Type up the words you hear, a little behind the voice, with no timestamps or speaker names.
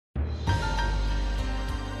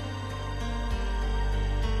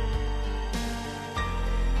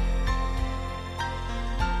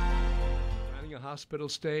hospital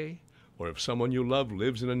stay, or if someone you love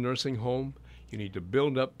lives in a nursing home, you need to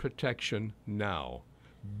build up protection now.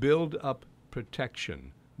 Build up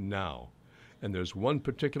protection now. And there's one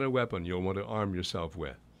particular weapon you'll want to arm yourself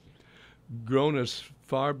with. Grown as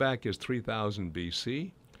far back as 3000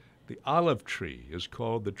 BC, the olive tree is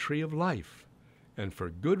called the tree of life. And for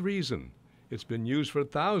good reason. It's been used for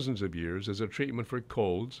thousands of years as a treatment for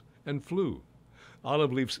colds and flu.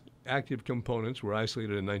 Olive leaf's active components were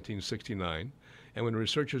isolated in 1969, and when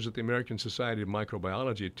researchers at the American Society of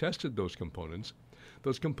Microbiology tested those components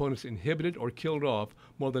inhibited or killed off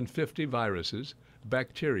more than 50 viruses,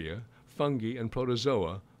 bacteria, fungi, and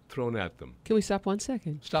protozoa thrown at them. Can we stop 1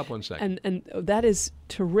 second? Stop 1 second. And that is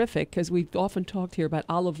terrific, because we've often talked here about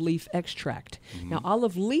olive leaf extract. Mm-hmm. Now,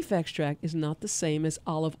 olive leaf extract is not the same as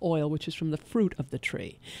olive oil, which is from the fruit of the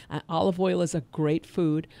tree. Olive oil is a great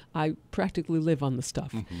food. I practically live on the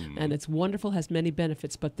stuff. Mm-hmm. And it's wonderful, has many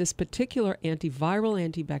benefits. But this particular antiviral,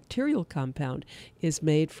 antibacterial compound is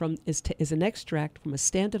made from, is an extract from a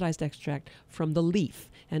standardized extract from the leaf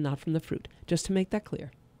and not from the fruit. Just to make that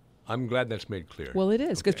clear. I'm glad that's made clear. Well, it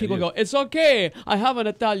is, because people go, it's okay, I have an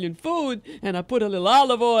Italian food, and I put a little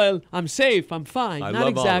olive oil, I'm safe, I'm fine. Not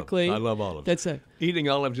exactly. I love olives. That's it. Eating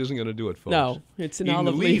olives isn't going to do it, folks. No, it's an Eating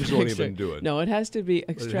olive the leaf leaves won't even do it. No, it has to be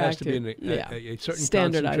extracted. But it has to be a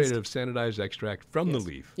certain concentrated of standardized extract from the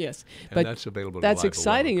leaf. Yes. And but that's available to that's live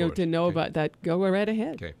exciting to know about that. Go right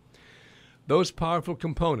ahead. Okay. Those powerful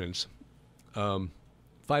components,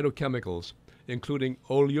 phytochemicals, including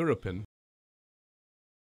oleuropein,